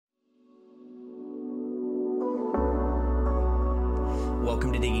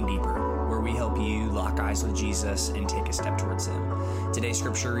Welcome to Digging Deeper, where we help you lock eyes with Jesus and take a step towards Him. Today's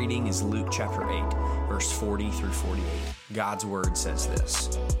scripture reading is Luke chapter 8, verse 40 through 48. God's word says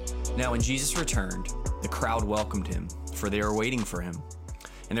this: Now when Jesus returned, the crowd welcomed him, for they were waiting for him.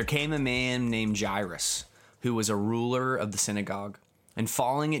 And there came a man named Jairus, who was a ruler of the synagogue. And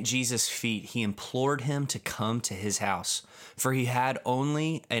falling at Jesus' feet, he implored him to come to his house, for he had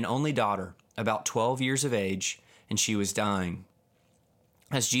an only daughter, about 12 years of age, and she was dying.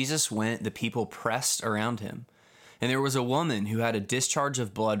 As Jesus went, the people pressed around him. And there was a woman who had a discharge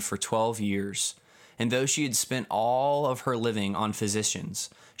of blood for 12 years. And though she had spent all of her living on physicians,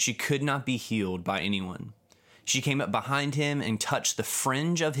 she could not be healed by anyone. She came up behind him and touched the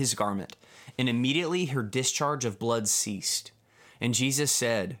fringe of his garment, and immediately her discharge of blood ceased. And Jesus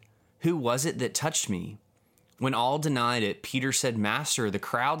said, "Who was it that touched me?" When all denied it, Peter said, "Master, the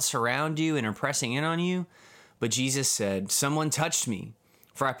crowd surround you and are pressing in on you." But Jesus said, "Someone touched me,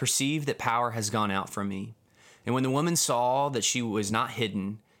 for I perceive that power has gone out from me." And when the woman saw that she was not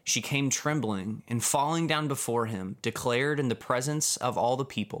hidden, she came trembling and falling down before him, declared in the presence of all the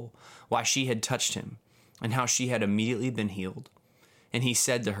people why she had touched him and how she had immediately been healed. And he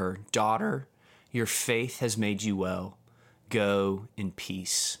said to her, "Daughter, your faith has made you well. Go in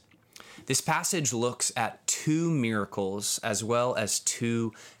peace." This passage looks at two miracles as well as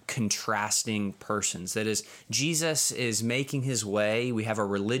two contrasting persons. That is, Jesus is making his way. We have a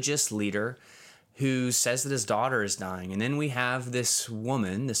religious leader who says that his daughter is dying. And then we have this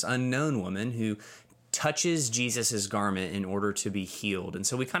woman, this unknown woman, who touches Jesus's garment in order to be healed. And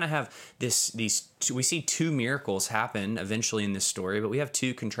so we kind of have we see two miracles happen eventually in this story, but we have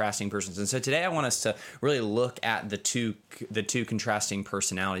two contrasting persons. And so today I want us to really look at the two contrasting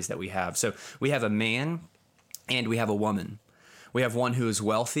personalities that we have. So we have a man and we have a woman. We have one who is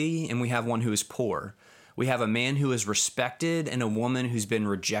wealthy and we have one who is poor. We have a man who is respected and a woman who's been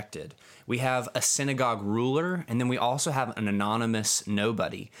rejected. We have a synagogue ruler, and then we also have an anonymous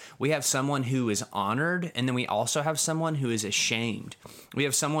nobody. We have someone who is honored, and then we also have someone who is ashamed. We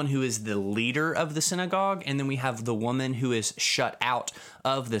have someone who is the leader of the synagogue, and then we have the woman who is shut out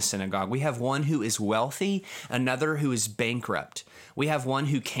of the synagogue. We have one who is wealthy, another who is bankrupt. We have one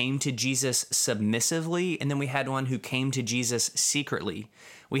who came to Jesus submissively, and then we had one who came to Jesus secretly.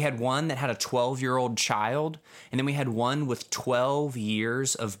 We had one that had a 12-year-old child, and then we had one with 12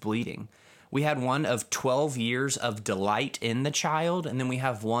 years of bleeding. We had one of 12 years of delight in the child, and then we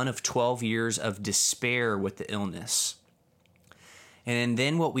have one of 12 years of despair with the illness. And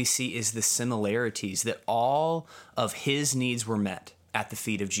then what we see is the similarities, that all of his needs were met at the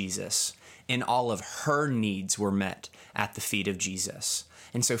feet of Jesus, and all of her needs were met at the feet of Jesus.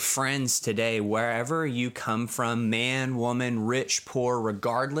 And so, friends, today, wherever you come from, man, woman, rich, poor,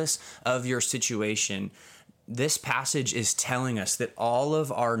 regardless of your situation, this passage is telling us that all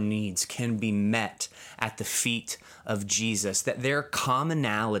of our needs can be met at the feet of Jesus, that their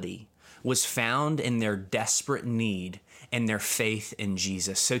commonality was found in their desperate need and their faith in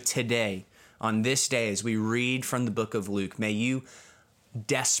Jesus. So today, on this day, as we read from the book of Luke, may you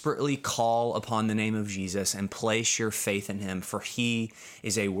desperately call upon the name of Jesus and place your faith in him, for he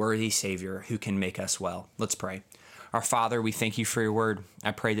is a worthy Savior who can make us well. Let's pray. Our Father, we thank you for your word.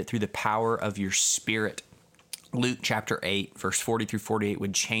 I pray that through the power of your Spirit, Luke chapter 8, verse 40 through 48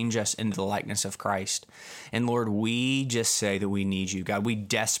 would change us into the likeness of Christ. And Lord, we just say that we need you. God, we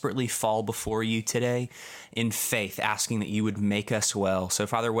desperately fall before you today in faith, asking that you would make us well. So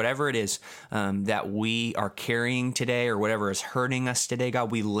Father, whatever it is that we are carrying today or whatever is hurting us today,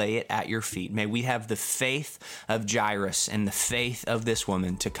 God, we lay it at your feet. May we have the faith of Jairus and the faith of this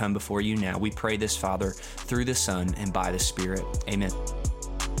woman to come before you now. We pray this, Father, through the Son and by the Spirit. Amen.